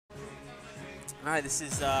Alright, this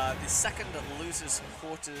is the second losers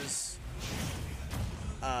quarters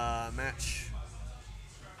match.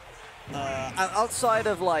 Outside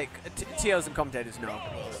of like TOs and commentators, no.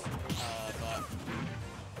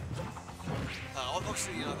 But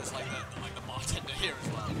obviously, you know, there's like the bartender here as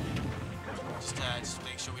well. Just to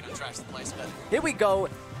make sure we don't trash the place a bit. Here we go,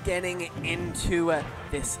 getting into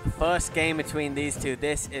this first game between these two.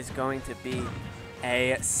 This is going to be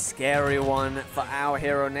a scary one for our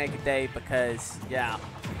hero NakedDave because, yeah,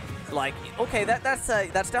 like, okay, that's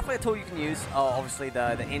definitely a tool you can use. Oh, obviously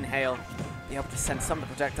the inhale, be able to send some of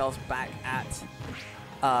the projectiles back at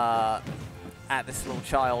this little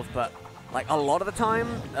child, but like a lot of the time,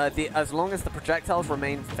 as long as the projectiles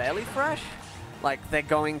remain fairly fresh, like they're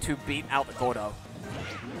going to beat out the Gordo.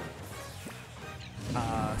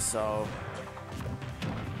 So.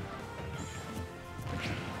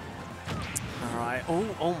 Alright.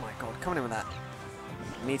 Oh my god. Coming in with that.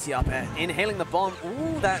 Meaty up air. Inhaling the bomb.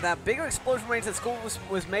 Ooh, that bigger explosion range that Skull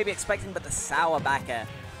was maybe expecting, but the sour back air.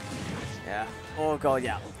 Yeah. Oh god,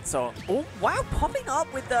 yeah. So, oh wow, popping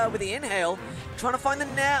up with the inhale, trying to find the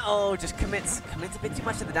net. Oh, just commits a bit too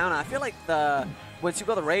much to the downer. I feel like once you've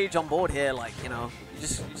got the rage on board here, like, you know, you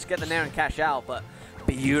just get the nair and cash out. But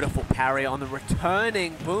beautiful parry on the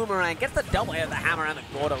returning boomerang. Gets the double hit of the hammer and the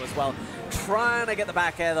Gordo as well. Trying to get the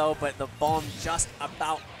back air though, but the bomb just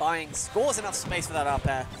about buying Skaws enough space for that up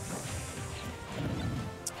air.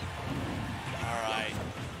 Alright.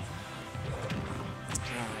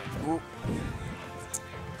 Oh,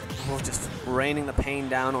 just raining the pain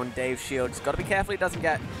down on Dave's shield. Just got to be careful he doesn't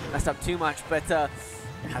get messed up too much, but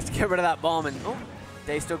has to get rid of that bomb. And oh,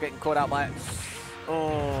 Dave's still getting caught out by it.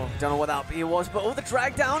 Oh, don't know what that B was, but oh, the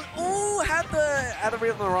drag down. Oh, had the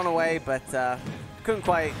real one run away, but couldn't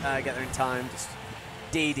quite get there in time. Just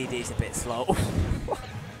DDD's a bit slow.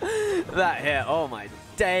 That hit, oh my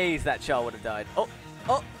days, that Char would have died. Oh,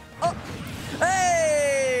 oh, oh.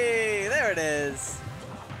 Hey, there it is.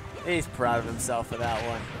 He's proud of himself for that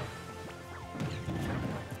one.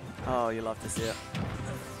 Oh, you love to see it.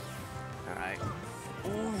 All right.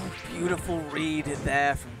 Ooh, beautiful read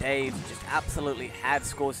there from Dave. Just absolutely had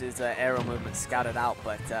Skaws' aerial movement scouted out,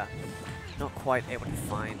 but not quite able to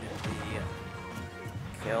find the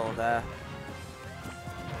kill there.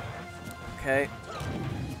 Okay.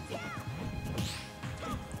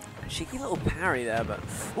 Cheeky little parry there, but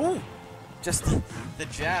ooh, just the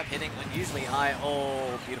jab hitting unusually high.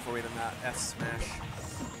 Oh, beautiful read on that F smash.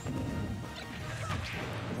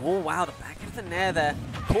 Oh wow, the back of the nair there,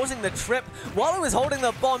 causing the trip while it was holding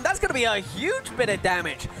the bomb. That's going to be a huge bit of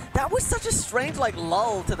damage. That was such a strange like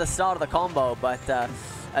lull to the start of the combo, but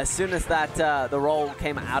as soon as that the roll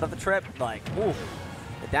came out of the trip, like, ooh,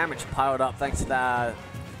 the damage piled up thanks to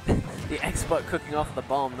the expert cooking off the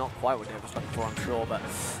bomb. Not quite what Dave was looking for, I'm sure, but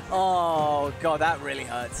oh god, that really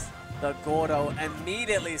hurts. The Gordo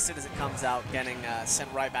immediately, as soon as it comes out, getting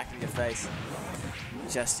sent right back in your face.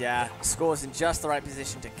 Just, yeah, Skaws in just the right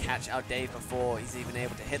position to catch out Dave before he's even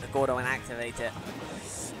able to hit the Gordo and activate it.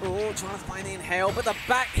 Oh, trying to find the inhale, but the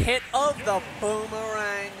back hit of the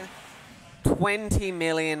boomerang. 20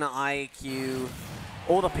 million IQ.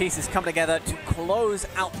 All the pieces come together to close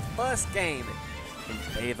out the first game in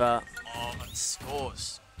favor of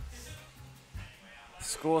Skaws.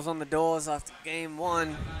 Skaws on the doors after game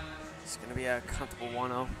one. It's going to be a comfortable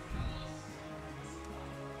 1-0.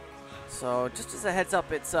 So just as a heads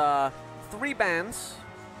up, it's 3 bans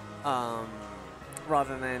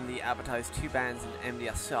rather than the advertised 2 bans in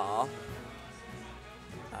MDSR.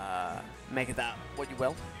 Make it that what you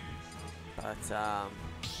will. But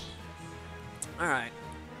all right,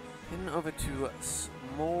 heading over to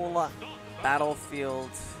smaller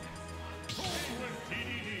battlefield.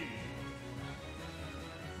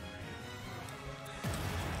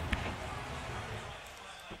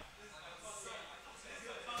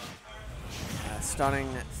 Starting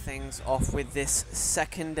things off with this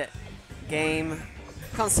second game.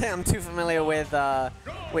 Can't say I'm too familiar with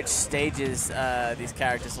which stages these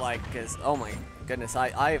characters like, because oh my goodness,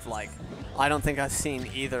 I don't think I've seen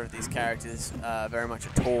either of these characters very much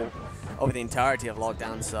at all over the entirety of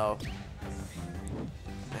Lockdown. So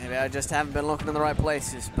maybe I just haven't been looking in the right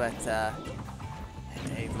places. But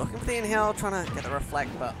Dave looking for the inhale, trying to get the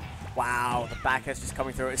reflect, but wow, the back is just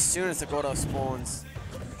coming through as soon as the Gordo spawns.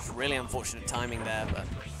 Really unfortunate timing there, but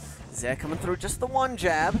Zare coming through just the one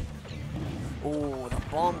jab. Oh, the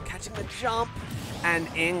bomb catching the jump, and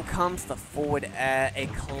in comes the forward air. A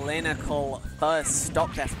clinical first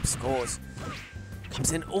stop there from Skaws.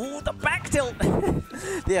 Comes in, oh, the back tilt!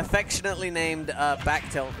 The affectionately named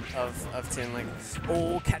back tilt of Tinling.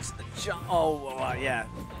 Oh, catch the jump, oh, yeah,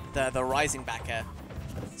 the rising back air.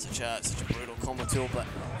 Such a brutal combo tool, but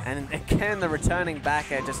and again the returning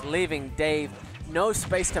back air just leaving Dave no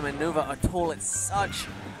space to maneuver at all. It's such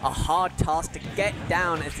a hard task to get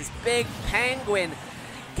down as this big penguin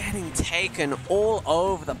getting taken all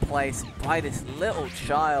over the place by this little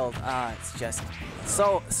child. It's just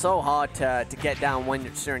so hard to get down when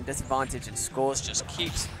you're in disadvantage, and Skaws just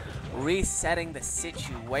keeps resetting the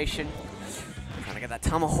situation. Trying to get that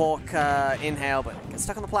tomahawk inhale, but gets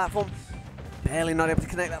stuck on the platform. Barely not able to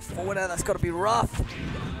connect that forward air. That's got to be rough.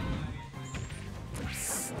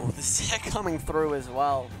 Oh, the Zed coming through as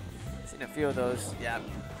well. Seen a few of those. Yeah,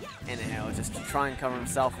 inhale just to try and cover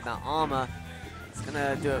himself with that armor. It's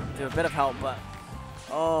gonna do a bit of help, but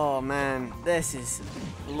oh man, this is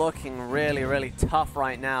looking really tough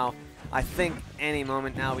right now. I think any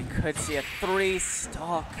moment now we could see a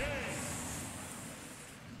 3-stock.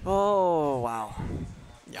 Oh wow.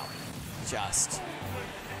 Yeah, just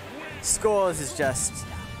Skaws is just,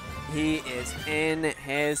 he is in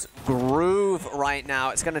his groove right now.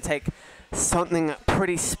 It's gonna take something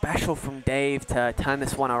pretty special from Dave to turn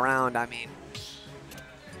this one around. I mean,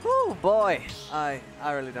 oh boy, I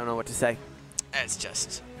really don't know what to say. It's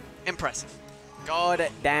just impressive. God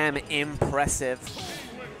damn impressive.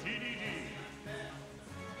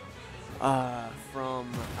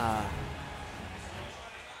 From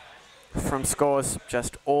Skaws,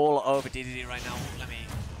 just all over DDD right now. Let me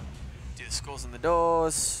do the scores on the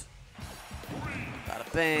doors.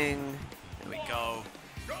 Bada bing. There we go.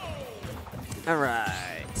 All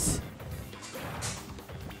right.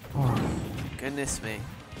 Oh, goodness me.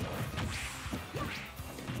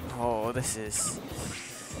 Oh, this is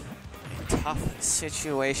a tough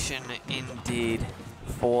situation indeed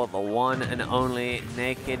for the one and only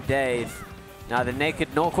NakedDave. Neither naked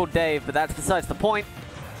nor called Dave, but that's besides the point.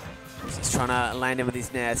 He's trying to land in with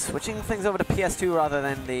these nairs, switching things over to PS2 rather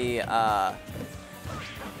than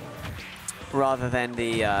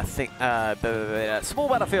the small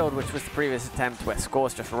battlefield, which was the previous attempt where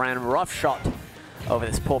Skaws just ran roughshod over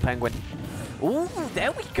this poor penguin. Ooh,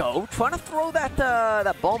 there we go. Trying to throw that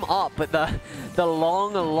that bomb up, but the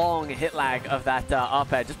long hit lag of that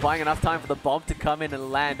up air, just buying enough time for the bomb to come in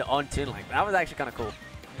and land on Toon Link. That was actually kind of cool.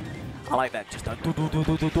 I like that. Just a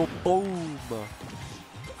boom.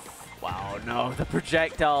 Wow, no, the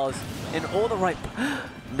projectiles in all the right...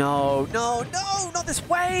 No, not this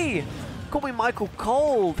way! Call me Michael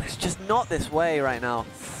Cole. It's just not this way right now.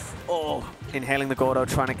 Oh, inhaling the Gordo,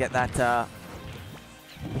 trying to get that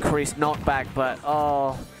increased knockback, but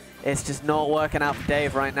oh, it's just not working out for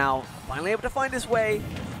Dave right now. Finally able to find his way.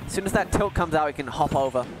 As soon as that tilt comes out, he can hop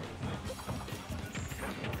over.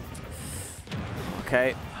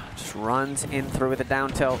 Okay, just runs in through with a down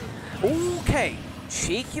tilt. Okay.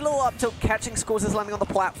 Cheeky little up tilt, catching Skaws' landing on the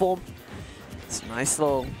platform. It's a nice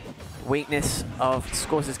little weakness of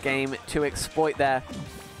Skaws' game to exploit there.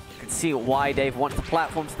 You can see why Dave wants the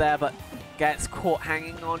platforms there, but gets caught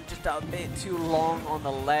hanging on just a bit too long on the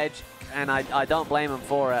ledge, and I don't blame him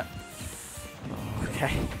for it.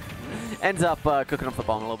 Okay. Ends up cooking off the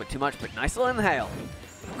bomb a little bit too much, but nice little inhale.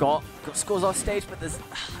 Got Skaws off stage, but there's the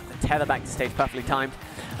tether back to stage perfectly timed.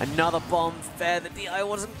 Another bomb fair. The DI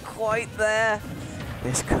wasn't quite there.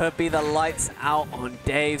 This could be the lights out on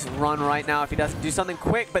Dave's run right now if he doesn't do something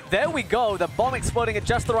quick, but there we go. The bomb exploding at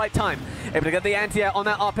just the right time. Able to get the anti-air on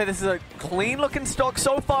that up here. This is a clean-looking stock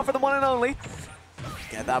so far for the one and only.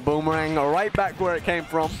 Get that boomerang right back where it came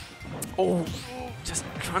from. Oh, just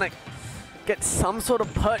trying to get some sort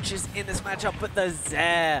of purchase in this matchup, but the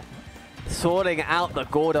Zed sorting out the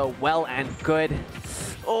Gordo well and good.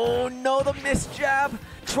 Oh no, the missed jab.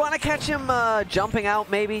 Trying to catch him jumping out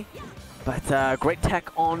maybe. But great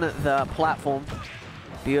tech on the platform.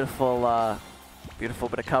 Beautiful, beautiful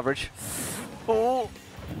bit of coverage. Oh,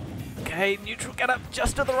 okay, neutral get up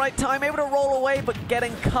just at the right time. Able to roll away, but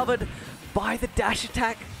getting covered by the dash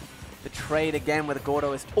attack. The trade again with the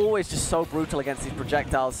Gordo is always just so brutal against these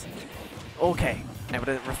projectiles. Okay, able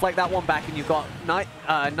to reflect that one back, and you've got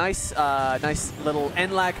nice little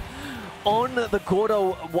end lag on the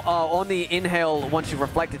Gordo on the inhale once you've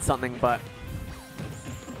reflected something, but.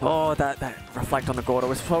 Oh, that reflect on the Gordo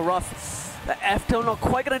was so rough. The F-tilt not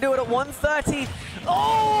quite going to do it at 130.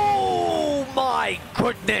 Oh my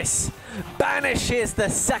goodness! Banishes the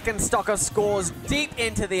second stock of Skaws deep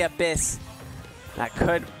into the abyss. That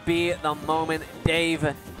could be the moment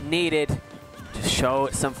Dave needed to show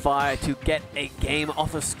some fire to get a game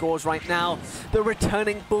off of Skaws right now. The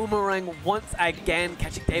returning boomerang once again,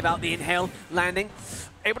 catching Dave out the inhale, landing.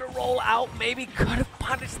 Able to roll out, maybe could have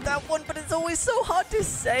punished that one, but it's always so hard to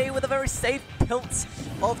say with a very safe tilt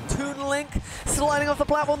of Toon Link. Sliding off the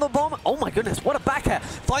platform, the bomb. Oh my goodness, what a back air.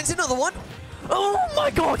 Finds another one. Oh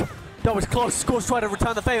my god! That was close. Skaws trying to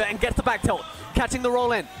return the favor and gets the back tilt. Catching the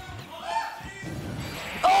roll in.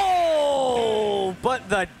 Oh! But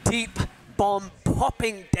the deep bomb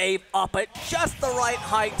popping Dave up at just the right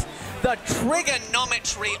height. The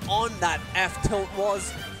trigonometry on that F tilt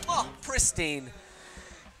was pristine.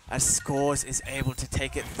 As Skaws is able to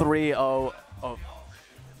take it 3-0. Oh,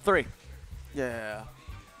 3. Yeah.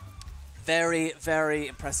 Very, very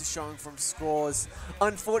impressive showing from Skaws.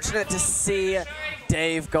 Unfortunate to see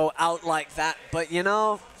Dave go out like that, but you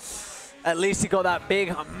know, at least he got that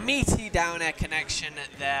big, meaty down air connection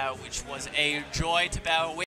there, which was a joy to bear with.